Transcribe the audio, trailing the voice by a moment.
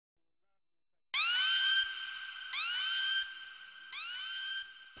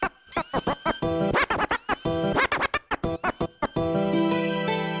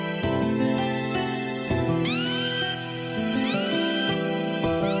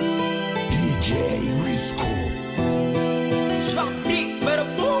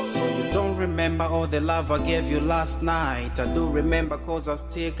Remember all the love I gave you last night. I do remember cause I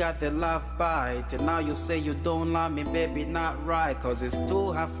still got the love bite. And now you say you don't love me, baby, not right. Cause it's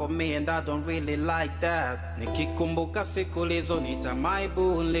too hard for me and I don't really like that. Nikikumbuka siku lizo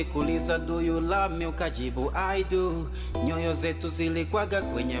nitamaibu. Nilikuuliza do you love me, ukajibu I do. Nyoyo zetu zilikwaga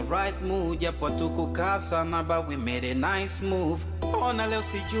kwenye right mood. Japo tukukaa sana but we made a nice move. Ona leo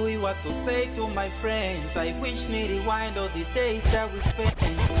sijui what to say to my friends. I wish ni rewind all the days that we spent.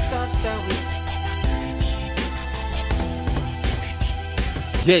 Stuff that we...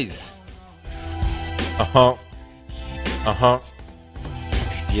 Yes.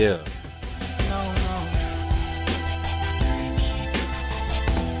 Yeah.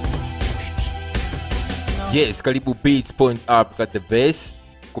 Yes, karibu Beats Point Africa TheVerse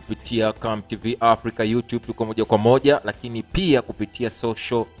kupitia Cam TV Africa YouTube, tuko moja kwa moja, lakini pia kupitia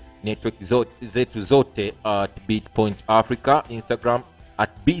social network zetu zote at Beats Point Africa, Instagram at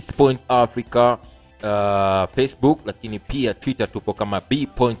Beats Point Africa, Facebook, lakini pia Twitter tupo kama B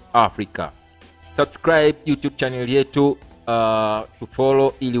Point Africa. Subscribe YouTube channel yetu, to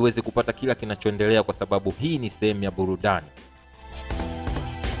follow ili uweze kupata kila kinachoendelea, kwa sababu hii ni sehemu ya burudani.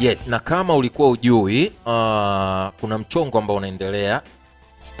 Yes, na kama ulikuwa ujui, kuna mchongo ambao unaendelea.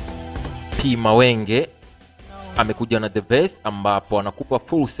 P Mawenge amekuja na TheVerse, ambapo anakupa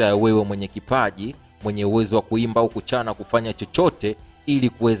fursa ya wewe mwenye kipaji, mwenye uwezo wa kuimba au kuchana, kufanya chochote ili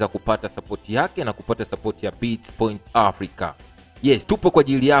kuweza kupata support yake na kupata support ya Beats Point Africa. Yes, tupo kwa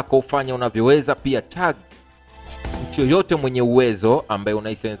ajili yako, ufanye unavyoweza. Pia tag mtu yoyote mwenye uwezo ambaye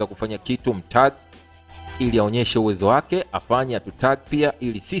unahisi anaweza kufanya kitu, mtag ili aonyeshe uwezo wake, afanye, atutag pia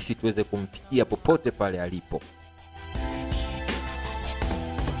ili sisi tuweze kumfikia popote pale alipo.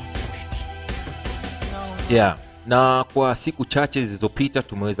 Yeah, na kwa siku chache zilizopita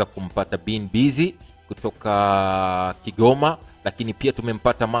tumeweza kumpata Bean Busy kutoka Kigoma, lakini pia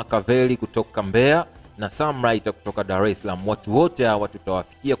tumempata Makaveli kutoka Mbeya na Sam Writer kutoka Dar es Salaam. Watu wote hawa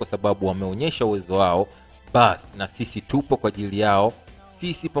tutawafikia kwa sababu wameonyesha uwezo wao, basi na sisi tupo kwa ajili yao.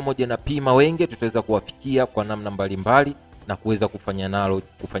 Sisi pamoja na P Mawenge tutaweza kuwafikia kwa namna mbalimbali na kuweza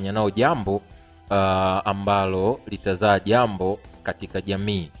kufanya nao jambo ambalo litazaa jambo katika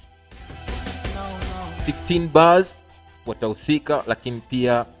jamii. 16 bars watahusika, lakini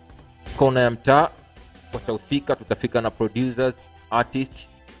pia kona ya mtaa watahusika. Tutafika na producers, artists,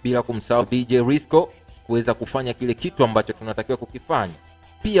 bila kumsahau DJ Risco kuweza kufanya kile kitu ambacho tunatakiwa kukifanya.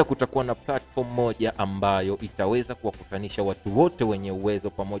 Pia kutakuwa na platform moja ambayo itaweza kuwakutanisha watu wote wenye uwezo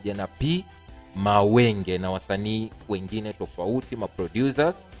pamoja na P Mawenge na wasanii wengine tofauti,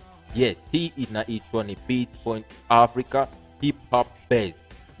 producers. Yes, hii inaitwa ni Beats Point Africa Hip Hop Base.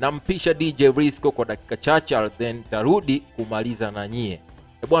 Nampisha DJ Risco kwa dakika chache, then tarudi kumaliza na nyie.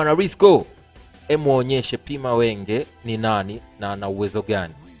 Bwana Risco, muonyeshe P Mawenge ni nani na ana uwezo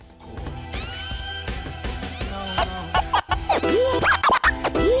gani.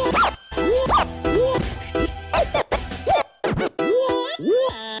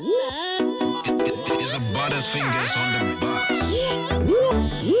 Fingers on the box.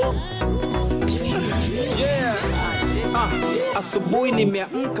 Yeah. Asubuhi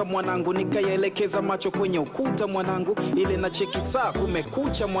nimeamka mwanangu, nikaelekeza macho kwenye ukuta mwanangu, ile na cheki saa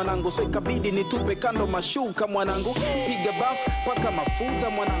kumekucha mwanangu, so ikabidi nitupe kando mashuka mwanangu, piga bafu paka mafuta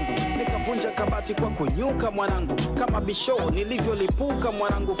mwanangu, nikavunja kabati kwa kunyuka mwanangu, kama bisho nilivyolipuka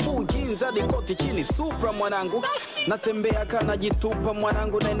mwanangu, full jeans hadi koti chini supra mwanangu, natembea kana jitupa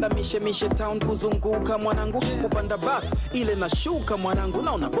mwanangu, naenda mishe town kuzunguka mwanangu, kupanda bus ile na shuka mwanangu,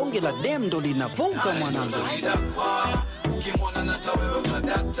 naona bonge la dem ndo linavuka mwanangu. Ukimwona nata wewe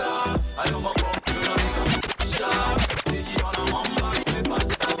unadata, ayo mabombi unanikusha, nijiona mamba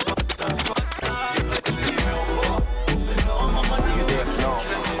imepata nimeokoa, umenoa mama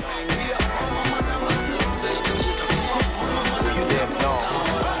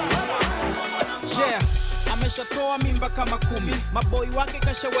yeah, ameshatoa mimba kama 10, maboi wake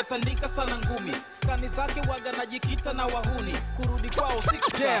kashawatandika sana ngumi, skani zake waga najikita na wahuni, kurudi kwao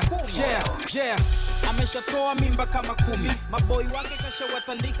siku yeah. Ameshatoa mimba kama 10, maboi wake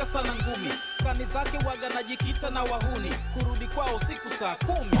kashawatandika sana ngumi, skani zake waga najikita na wahuni, kurudi kwao siku saa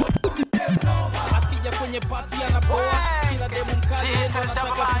 10. Akija kwenye party anaboa, kila demu mkali yetu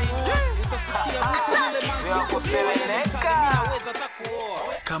anataka kuoa, utasikia mtu yule manzi kuseleleka, ninaweza takuoa.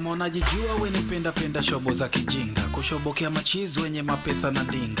 Kama unajijua we nipenda shobo za kijinga, kushobokea machizi wenye mapesa na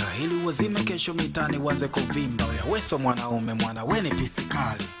ndinga, ili uwazime kesho mitani wanze kuvimba, wewe so mwanaume mwana we ni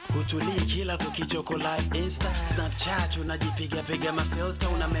pisikali. Hutulii kila kukichoko live Insta Snapchat unajipiga piga mafilter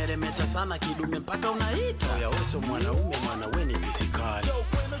unameremeta sana kidume mpaka unaita ya uso mwanaume weni pisikali yo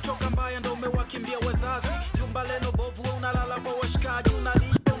kwenu choka mbaya ndo umewakimbia wazazi jumba leno bovu unalala kwa washikaji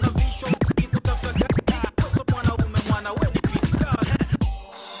unalisha unavishwa ukitafuta gari uso mwanaume weni pisikali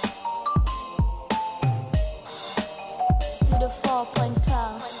Studio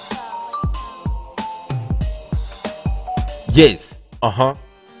 4.0 Yes.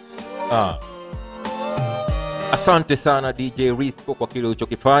 Asante sana DJ Risco kwa kile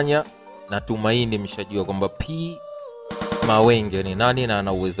ulichokifanya. Natumaini mshajua kwamba P Mawenge ni nani na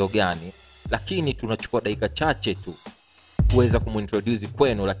ana uwezo gani. Lakini tunachukua dakika chache tu kuweza kumintroduce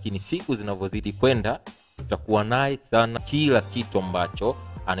kwenu, lakini siku zinavyozidi kwenda tutakuwa naye sana kila kitu ambacho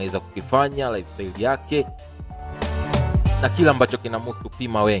anaweza kukifanya, lifestyle yake na kila ambacho kinamhusu P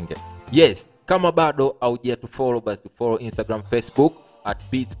Mawenge. Yes, kama bado haujafollow basi follow Instagram, Facebook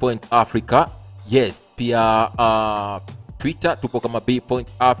 @beats.africa. Yes, pia Twitter tupo kama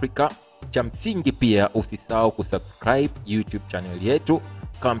b.africa. Cha msingi pia usisahau kusubscribe YouTube channel yetu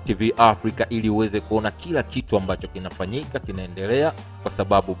Camp TV Africa ili uweze kuona kila kitu ambacho kinafanyika, kinaendelea, kwa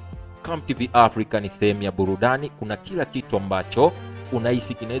sababu Camp TV Africa ni sehemu ya burudani. Kuna kila kitu ambacho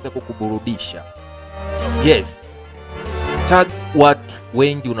unahisi kinaweza kukuburudisha. Yes, tag watu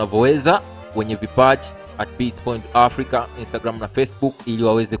wengi unavyoweza wenye vipaji @beats.africa Instagram na Facebook ili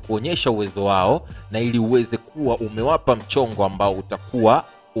waweze kuonyesha uwezo wao na ili uweze kuwa umewapa mchongo ambao utakuwa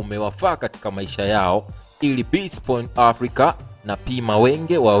umewafaa katika maisha yao, ili Beats.Africa na P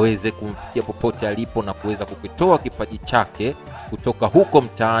Mawenge waweze kumfikia popote alipo na kuweza kukitoa kipaji chake kutoka huko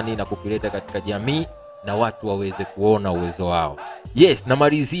mtaani na kukileta katika jamii na watu waweze kuona uwezo wao. Yes,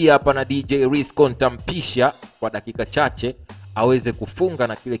 namalizia hapa na DJ Risco, nitampisha kwa dakika chache aweze kufunga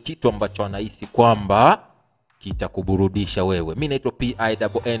na kile kitu ambacho anahisi kwamba kitakuburudisha wewe. Mimi naitwa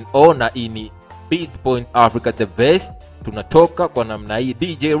PINNO na ini Beats.Africa TheVerse. Tunatoka kwa namna hii.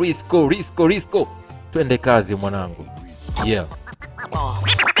 DJ Risco, twende kazi mwanangu. Yeah.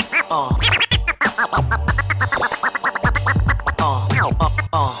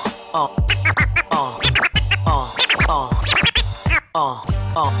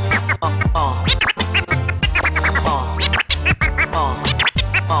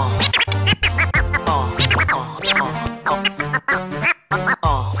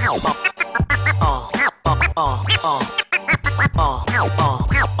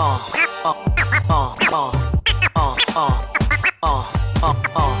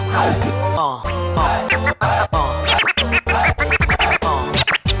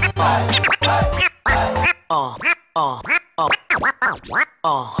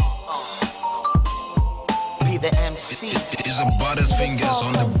 Be the MC Is about his fingers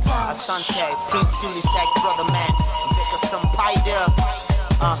on the box. Asante, Prince Julie Sex, brother man take us some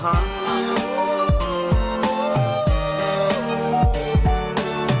fighter.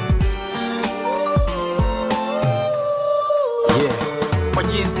 kwa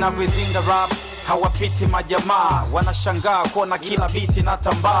jinsi navyozinga rap hawapiti majamaa, wanashangaa kuona kila biti na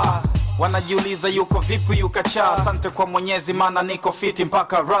tambaa, wanajiuliza yuko vipi yukacha. Asante kwa Mwenyezi maana niko fiti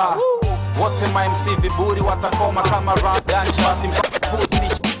mpaka ra. Wote ma MC viburi watakoma kama rap ganja, basi mpaka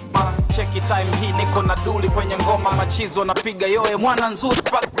cheki time hii niko na duli kwenye ngoma, machizo napiga yoye mwana nzuri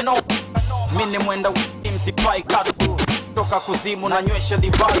but no. Mimi mwenda msipai katu toka kuzimu na nywesha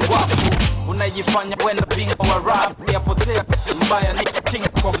divai wapu, unajifanya wenda bingo wa rap yapotea mbaya ni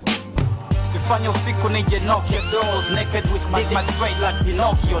tinko. Sifanya usiku nije knock your doors naked with big my straight like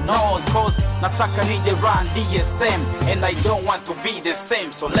Pinocchio nose, cause nataka nije run DSM and I don't want to be the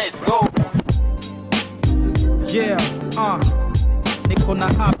same, so let's go. Yeah, niko na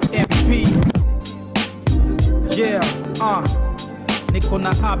MP. Yeah, niko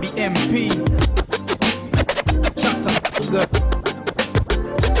na MP. Chata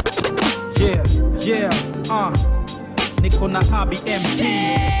Yeah, niko na MP.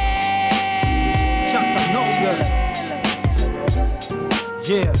 Chata noga.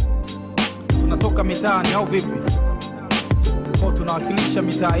 Yeah, tunatoka mitaani au vipi? Kwa tunawakilisha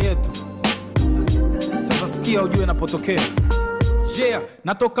mitaa yetu. Sasa sikia ujue napotokea. Yeah,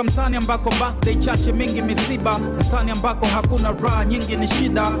 natoka mtani ambako birthday chache mingi misiba, mtani ambako hakuna raha nyingi ni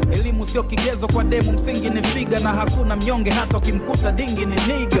shida, elimu sio kigezo kwa demu msingi ni figa, na hakuna mnyonge hata ukimkuta dingi ni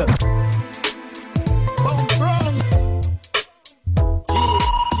nigga.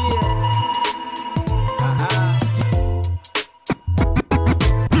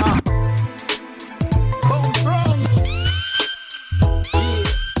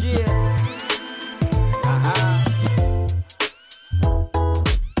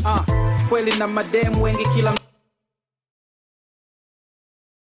 Kweli na mademu wengi kila